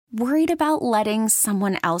Worried about letting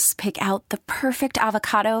someone else pick out the perfect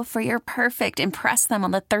avocado for your perfect impress them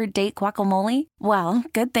on the third date guacamole? Well,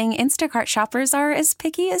 good thing Instacart shoppers are as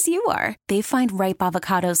picky as you are. They find ripe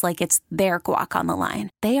avocados like it's their guac on the line.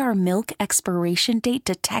 They are milk expiration date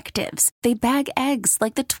detectives. They bag eggs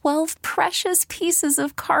like the 12 precious pieces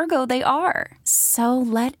of cargo they are. So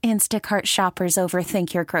let Instacart shoppers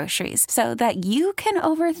overthink your groceries so that you can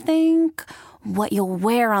overthink what you'll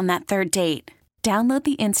wear on that third date. Download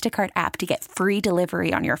the Instacart app to get free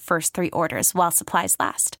delivery on your first 3 orders while supplies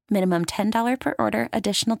last. Minimum $10 per order.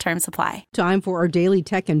 Additional terms apply. Time for our daily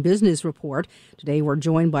tech and business report. Today we're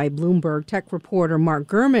joined by Bloomberg tech reporter Mark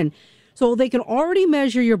Gurman. So they can already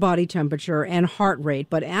measure your body temperature and heart rate,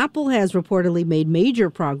 but Apple has reportedly made major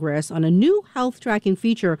progress on a new health tracking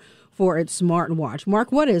feature for its smartwatch.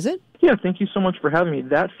 Mark, what is it? Yeah, thank you so much for having me.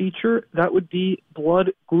 That feature, that would be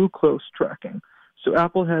blood glucose tracking. So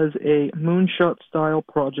Apple has a moonshot-style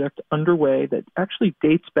project underway that actually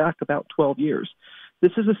dates back about 12 years.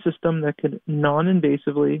 This is a system that can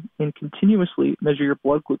non-invasively and continuously measure your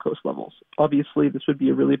blood glucose levels. Obviously, this would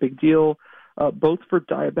be a really big deal, both for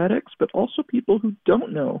diabetics, but also people who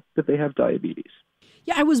don't know that they have diabetes.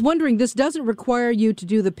 Yeah, I was wondering, this doesn't require you to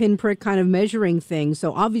do the pinprick kind of measuring thing,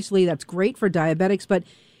 so obviously that's great for diabetics, but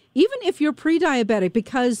even if you're pre-diabetic,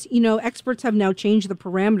 because, experts have now changed the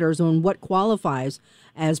parameters on what qualifies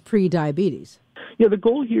as pre-diabetes. Yeah, the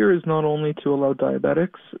goal here is not only to allow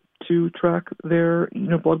diabetics to track their,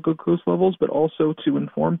 blood glucose levels, but also to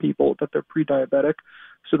inform people that they're pre-diabetic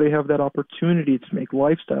so they have that opportunity to make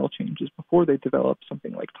lifestyle changes before they develop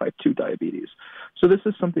something like type 2 diabetes. So this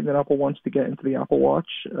is something that Apple wants to get into the Apple Watch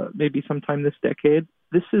maybe sometime this decade.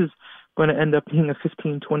 This is going to end up being a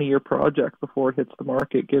 15, 20-year project before it hits the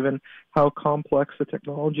market, given how complex the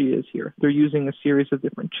technology is here. They're using a series of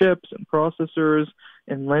different chips and processors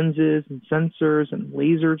and lenses and sensors and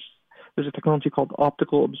lasers. There's a technology called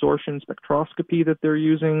optical absorption spectroscopy that they're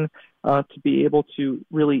using to be able to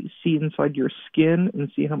really see inside your skin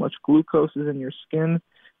and see how much glucose is in your skin,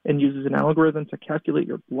 and uses an algorithm to calculate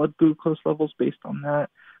your blood glucose levels based on that.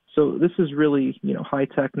 So this is really,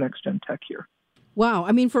 high-tech, next-gen tech here. Wow.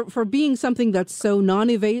 I mean, for being something that's so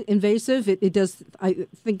non-invasive, it does, I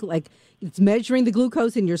think, like it's measuring the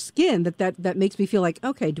glucose in your skin that makes me feel like,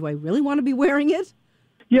 okay, do I really want to be wearing it?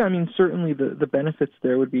 Yeah, I mean, certainly the benefits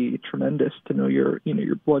there would be tremendous to know your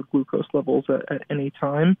blood glucose levels at any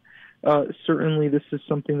time. Certainly this is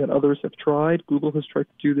something that others have tried. Google has tried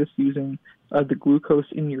to do this using the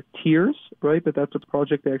glucose in your tears, right? But that's a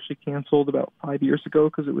project they actually canceled about 5 years ago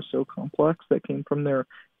because it was so complex. That came from their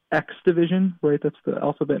X division, right? That's the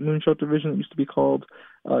Alphabet Moonshot division that used to be called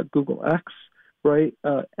Google X, right?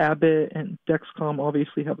 Abbott and Dexcom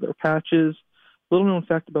obviously have their patches. Little known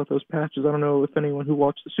fact about those patches, I don't know if anyone who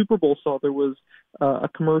watched the Super Bowl saw, there was a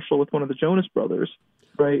commercial with one of the Jonas Brothers,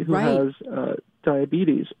 right, who has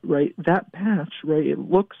diabetes, right? That patch, right, it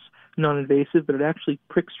looks non-invasive, but it actually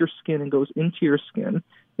pricks your skin and goes into your skin,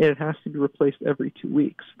 and it has to be replaced every 2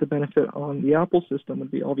 weeks. The benefit on the Apple system would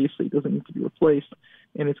be obviously it doesn't need to be replaced,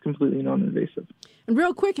 and it's completely non-invasive. And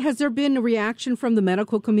real quick, has there been a reaction from the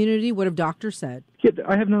medical community? What have doctors said? Yeah,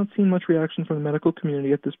 I have not seen much reaction from the medical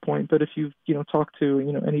community at this point, but if you've, talked to,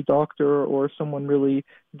 any doctor or someone really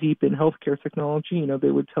deep in healthcare technology,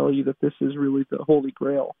 they would tell you that this is really the holy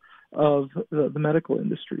grail of the medical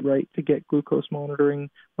industry, right? To get glucose monitoring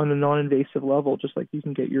on a non-invasive level, just like you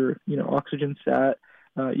can get your, oxygen sat,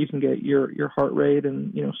 you can get your heart rate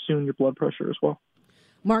and, soon your blood pressure as well.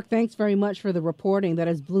 Mark, thanks very much for the reporting. That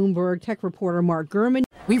is Bloomberg tech reporter Mark Gurman.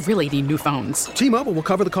 We really need new phones. T-Mobile will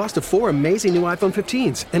cover the cost of 4 amazing new iPhone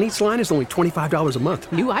 15s, and each line is only $25 a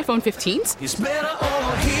month. New iPhone 15s? It's better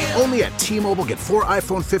over here. Only at T-Mobile, get 4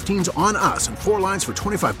 iPhone 15s on us and 4 lines for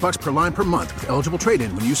 $25 per line per month with eligible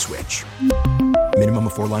trade-in when you switch. Minimum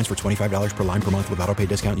of 4 lines for $25 per line per month with autopay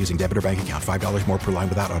discount using debit or bank account. $5 more per line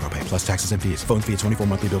without autopay, plus taxes and fees. Phone fee at 24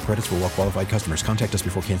 monthly bill credits for well-qualified customers. Contact us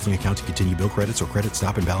before canceling account to continue bill credits or credit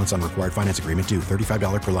stop and balance on required finance agreement due.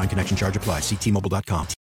 $35 per line connection charge applies. See T-Mobile.com.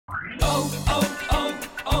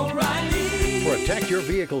 O'Reilly. Protect your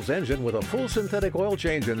vehicle's engine with a full synthetic oil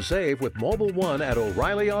change and save with Mobil 1 at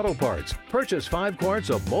O'Reilly Auto Parts. Purchase 5 quarts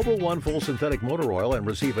of Mobil 1 full synthetic motor oil and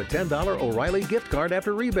receive a $10 O'Reilly gift card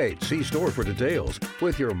after rebate. See store for details.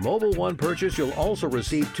 With your Mobil 1 purchase, you'll also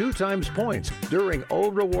receive 2 times points during O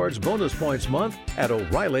Rewards Bonus Points Month at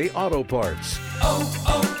O'Reilly Auto Parts.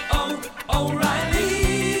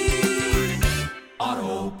 O'Reilly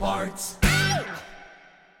Auto Parts.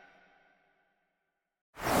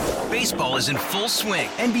 Baseball is in full swing.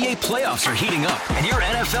 NBA playoffs are heating up, and your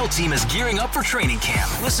NFL team is gearing up for training camp.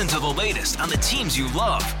 Listen to the latest on the teams you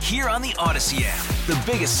love here on the Odyssey app. The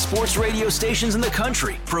biggest sports radio stations in the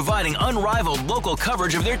country, providing unrivaled local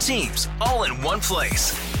coverage of their teams, all in one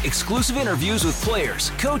place. Exclusive interviews with players,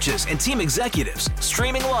 coaches, and team executives,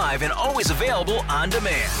 streaming live and always available on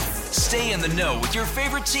demand. Stay in the know with your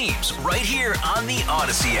favorite teams right here on the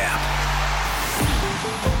Odyssey app.